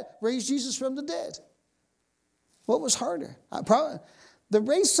did that raised Jesus from the dead. What was harder? To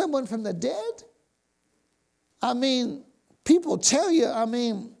raise someone from the dead? I mean, people tell you,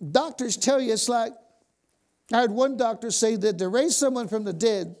 doctors tell you, it's like, I heard one doctor say that to raise someone from the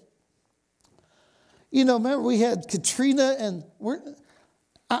dead, remember we had Katrina, and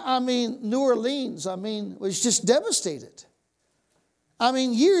I mean, New Orleans, was just devastated.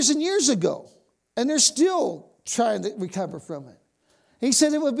 Years and years ago. And they're still trying to recover from it. He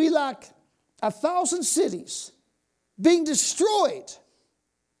said it would be like 1,000 cities being destroyed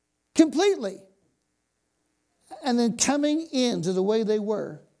completely. And then coming into the way they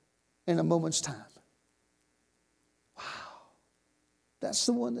were in a moment's time. Wow. That's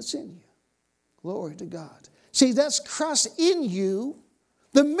the one that's in you. Glory to God. See, that's Christ in you,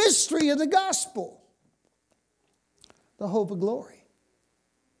 the mystery of the gospel, the hope of glory.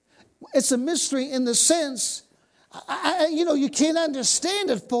 It's a mystery in the sense, you can't understand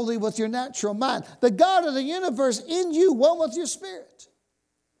it fully with your natural mind. The God of the universe in you, one with your spirit.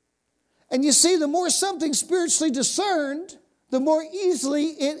 And you see, the more something spiritually discerned, the more easily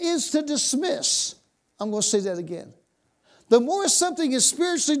it is to dismiss. I'm going to say that again. The more something is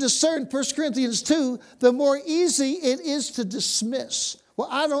spiritually discerned, 1 Corinthians 2, the more easy it is to dismiss. Well,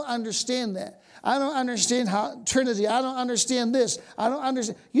 I don't understand that. I don't understand how Trinity. I don't understand this. I don't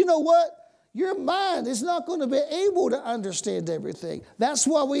understand. You know what? Your mind is not going to be able to understand everything. That's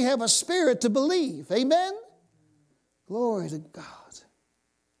why we have a spirit to believe. Amen? Glory to God.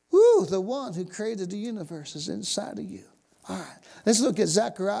 Woo, the one who created the universe is inside of you. All right, let's look at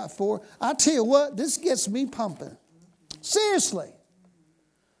Zechariah 4. I tell you what, this gets me pumping. Seriously.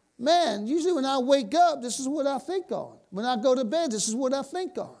 Man, usually when I wake up, this is what I think on. When I go to bed, this is what I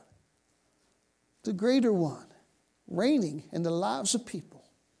think on. The greater one reigning in the lives of people.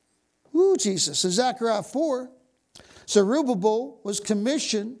 Woo, Jesus. In Zechariah 4, Zerubbabel was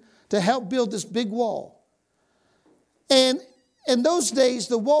commissioned to help build this big wall. And in those days,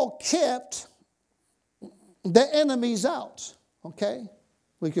 the wall kept the enemies out. Okay?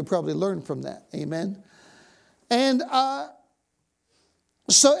 We could probably learn from that. Amen? And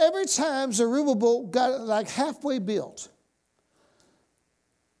so every time Zerubbabel got it like halfway built,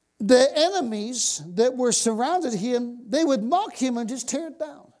 the enemies that were surrounded him, they would mock him and just tear it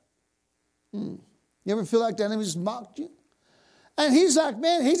down. You ever feel like the enemies mocked you? And he's like,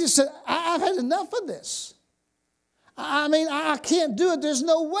 man, he just said, I've had enough of this. I can't do it. There's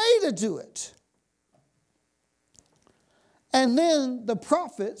no way to do it. And then the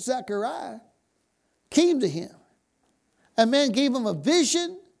prophet, Zechariah, came to him. And man gave him a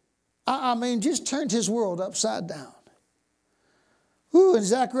vision. Just turned his world upside down. In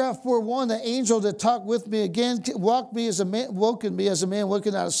Zechariah 4:1, the angel that talked with me again, woken me as a man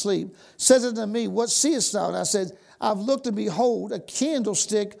woken out of sleep, said unto me, what seest thou? And I said, I've looked and behold, a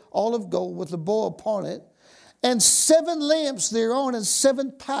candlestick, all of gold, with a bowl upon it, and 7 lamps thereon, and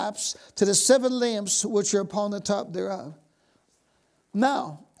 7 pipes to the 7 lamps which are upon the top thereof.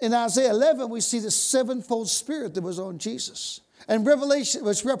 Now, in Isaiah 11, we see the 7-fold spirit that was on Jesus. And Revelation,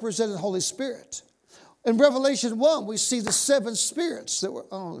 which represented Holy Spirit. In Revelation 1, we see the 7 spirits that were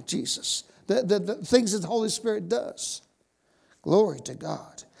on Jesus. The things that the Holy Spirit does. Glory to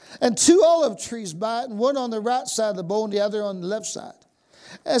God. And 2 olive trees by it, and one on the right side of the bowl and the other on the left side.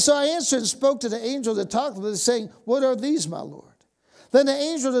 And so I answered and spoke to the angel that talked with me, saying, what are these, my Lord? Then the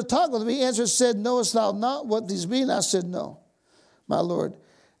angel that talked with me answered and said, knowest thou not what these be? And I said, no, my Lord.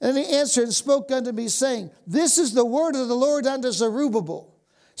 And he answered and spoke unto me, saying, this is the word of the Lord unto Zerubbabel,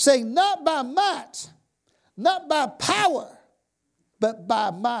 saying, not by might, not by power, but by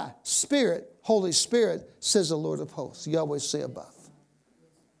my spirit, Holy Spirit, says the Lord of hosts. Yahweh say above.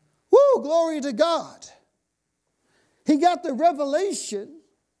 Woo, glory to God. He got the revelation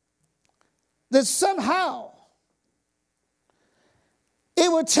that somehow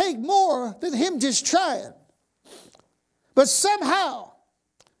it would take more than him just trying. But somehow,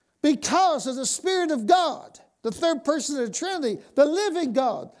 because of the Spirit of God, the third person of the Trinity, the living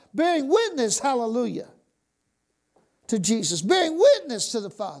God, bearing witness, hallelujah, to Jesus, bearing witness to the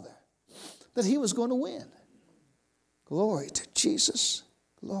Father, that he was going to win. Glory to Jesus.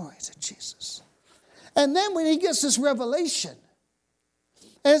 Glory to Jesus. And then when he gets this revelation,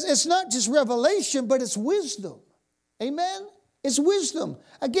 it's not just revelation, but it's wisdom. Amen? It's wisdom.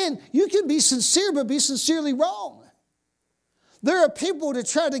 Again, you can be sincere, but be sincerely wrong. There are people that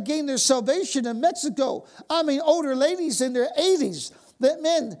try to gain their salvation in Mexico. Older ladies in their 80s that,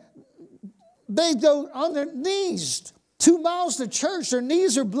 man, they go on their knees 2 miles to church. Their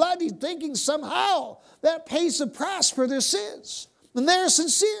knees are bloody, thinking somehow that pays the price for their sins. And they're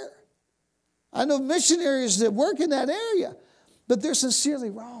sincere. I know missionaries that work in that area, but they're sincerely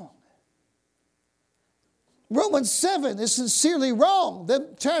wrong. Romans 7 is sincerely wrong.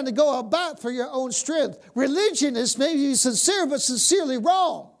 Them trying to go about for your own strength. Religion is maybe sincere, but sincerely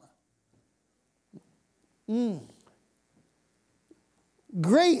wrong.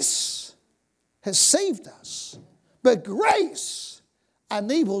 Grace has saved us. But grace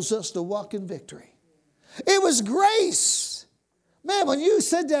enables us to walk in victory. It was grace. Man, when you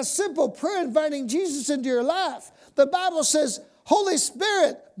said that simple prayer inviting Jesus into your life, the Bible says, Holy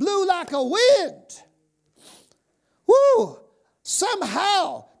Spirit blew like a wind. Woo!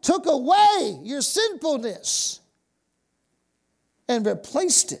 Somehow took away your sinfulness and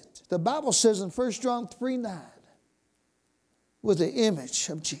replaced it. The Bible says in 1 John 3:9, with the image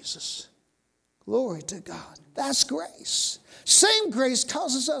of Jesus. Glory to God. That's grace. Same grace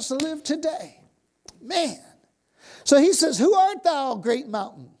causes us to live today. Man. So he says, who art thou, great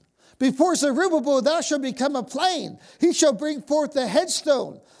mountain? Before Zerubbabel thou shalt become a plain. He shall bring forth the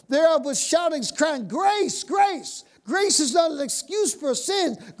headstone thereof with shoutings, crying, grace, grace. Grace is not an excuse for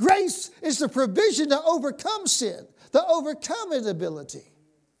sin. Grace is the provision to overcome sin, to overcome inability.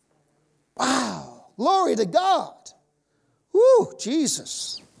 Wow. Glory to God. Woo,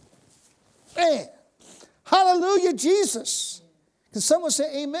 Jesus. Man. Hallelujah, Jesus. Can someone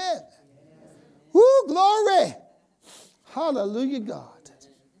say amen? Woo, glory. Hallelujah, God.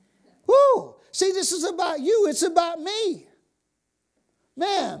 Woo. See, this is about you. It's about me.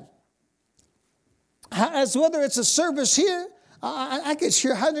 Man. As whether it's a service here, I could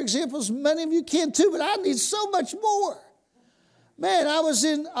share 100 examples. Many of you can too, but I need so much more. Man, I was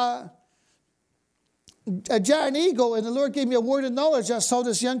in a Giant Eagle, and the Lord gave me a word of knowledge. I saw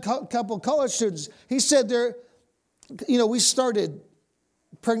this young couple of college students. He said we started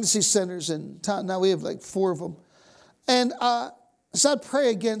pregnancy centers in town. Now we have like 4 of them. And so I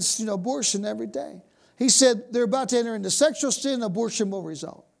pray against, abortion every day. He said they're about to enter into sexual sin, abortion will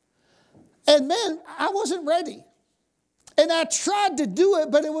result. And man, I wasn't ready. And I tried to do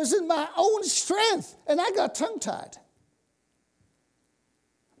it, but it was in my own strength. And I got tongue-tied.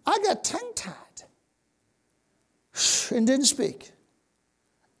 And didn't speak.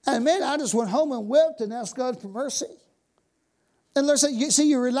 And man, I just went home and wept and asked God for mercy. And Lord said,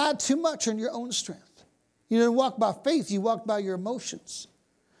 you relied too much on your own strength. You didn't walk by faith, you walked by your emotions.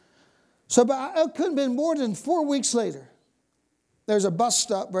 So but it couldn't have been more than 4 weeks later. There's a bus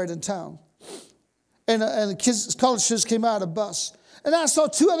stop right in town. And the kids, college students came out of the bus. And I saw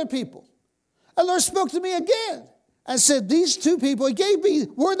 2 other people. And the Lord spoke to me again. And said, these 2 people, he gave me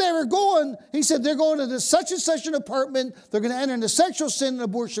where they were going. He said, they're going to this such and such an apartment. They're going to enter into sexual sin and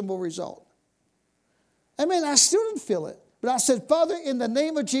abortion will result. I mean, I still didn't feel it. But I said, Father, in the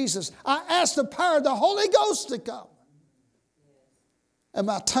name of Jesus, I ask the power of the Holy Ghost to come. And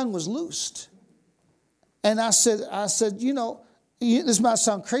my tongue was loosed. And I said, this might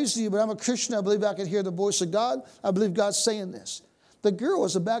sound crazy to you, but I'm a Christian. I believe I can hear the voice of God. I believe God's saying this. The girl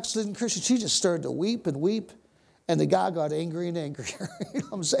was a backslidden Christian. She just started to weep and weep. And the guy got angry and angrier. You know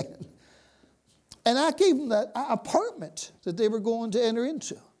what I'm saying? And I gave them that apartment that they were going to enter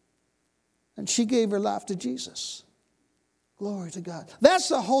into. And she gave her life to Jesus. Glory to God. That's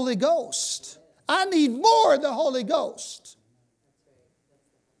the Holy Ghost. I need more of the Holy Ghost.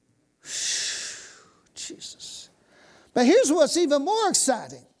 Jesus. But here's what's even more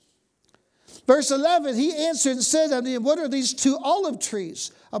exciting. Verse 11, he answered and said unto him, what are these 2 olive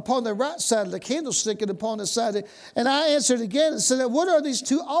trees upon the right side of the candlestick and upon the side? And I answered again and said, what are these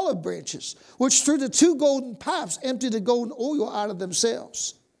 2 olive branches, which through the 2 golden pipes empty the golden oil out of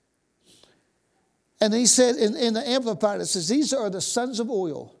themselves? And he said, in the Amplified, it says, these are the sons of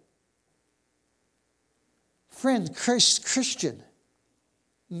oil. Friend, Christian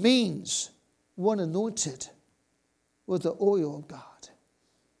means one anointed with the oil of God,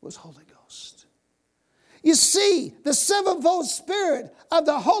 with Holy Ghost. You see, the 7-fold Spirit of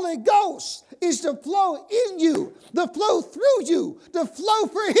the Holy Ghost is to flow in you, to flow through you, to flow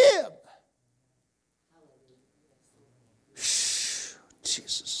for Him.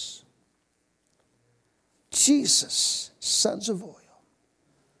 Jesus. Jesus, sons of oil.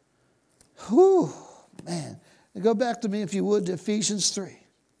 Whew, man. Now go back to me, if you would, to Ephesians 3.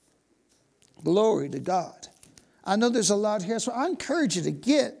 Glory to God. I know there's a lot here, so I encourage you to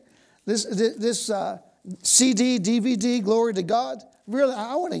get this CD, DVD, glory to God. Really,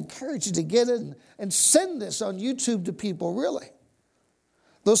 I want to encourage you to get it and send this on YouTube to people, really.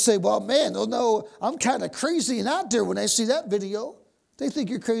 They'll say, well, man, they'll know I'm kind of crazy and out there when they see that video. They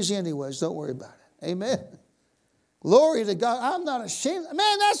think you're crazy anyways. Don't worry about it. Amen. Glory to God. I'm not ashamed.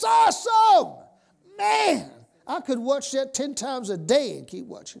 Man, that's awesome. Man, I could watch that 10 times a day and keep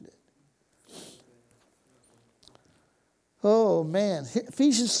watching it. Oh, man.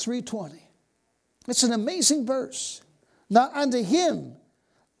 Ephesians 3:20. It's an amazing verse. Not unto him,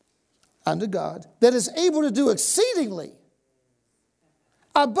 unto God, that is able to do exceedingly,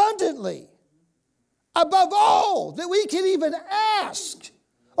 abundantly, above all that we can even ask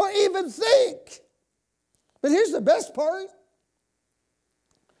or even think. But here's the best part.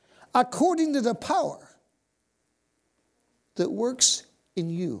 according to the power that works in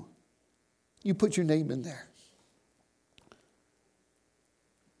you. You put your name in there.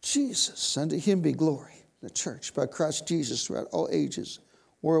 Jesus, unto him be glory, the church, by Christ Jesus throughout all ages,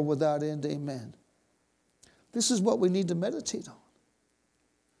 world without end, amen. This is what we need to meditate on.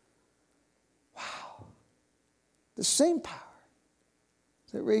 Wow. The same power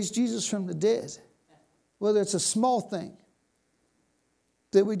that raised Jesus from the dead, whether it's a small thing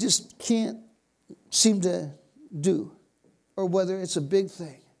that we just can't seem to do, or whether it's a big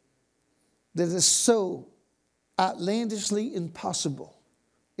thing that is so outlandishly impossible,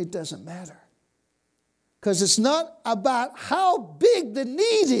 it doesn't matter. Because it's not about how big the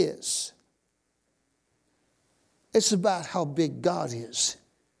need is. It's about how big God is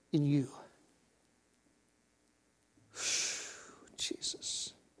in you.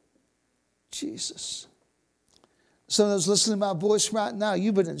 Jesus. Jesus. Some of those listening to my voice right now,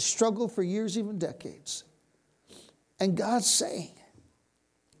 you've been in struggle for years, even decades. And God's saying,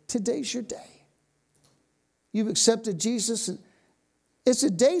 today's your day. You've accepted Jesus, and it's a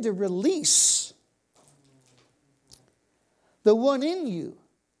day to release the one in you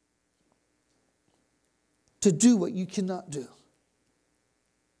to do what you cannot do.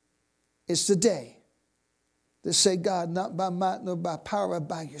 It's the day to say, God, not by might nor by power, but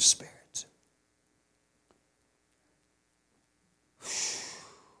by your Spirit.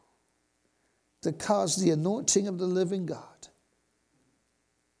 To cause the anointing of the living God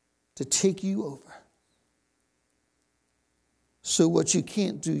to take you over. So what you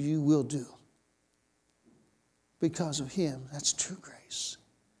can't do, you will do. Because of him, that's true grace.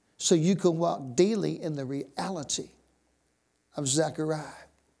 So you can walk daily in the reality of Zechariah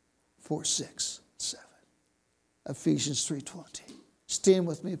 4:6-7. Ephesians 3:20. Stand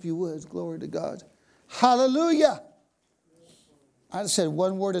with me if you would. Glory to God. Hallelujah. I just said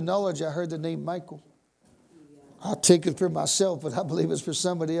one word of knowledge. I heard the name Michael. I'll take it for myself, but I believe it's for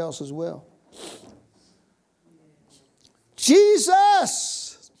somebody else as well.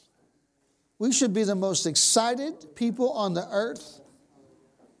 Jesus! We should be the most excited people on the earth.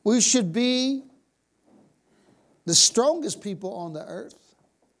 We should be the strongest people on the earth.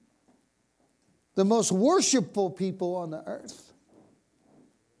 The most worshipful people on the earth.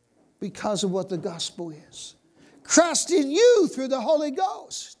 Because of what the gospel is. Christ in you through the Holy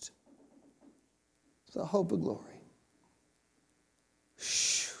Ghost. The hope of glory.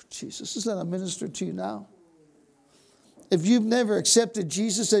 Jesus, is that a minister to you now? If you've never accepted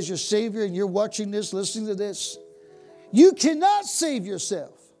Jesus as your Savior and you're watching this, listening to this, you cannot save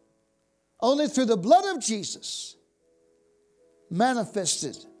yourself. Only through the blood of Jesus,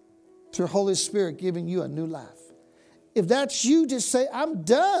 manifested through Holy Spirit giving you a new life. If that's you, just say, I'm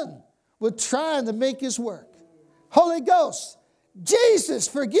done with trying to make this work. Holy Ghost, Jesus,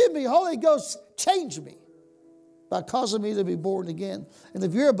 forgive me. Holy Ghost, change me by causing me to be born again. And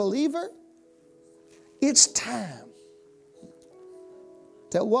if you're a believer, it's time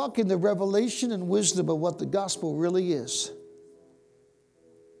to walk in the revelation and wisdom of what the gospel really is.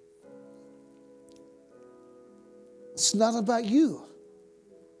 It's not about you,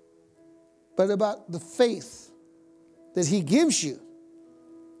 but about the faith that he gives you.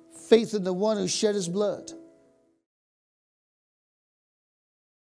 Faith in the one who shed his blood.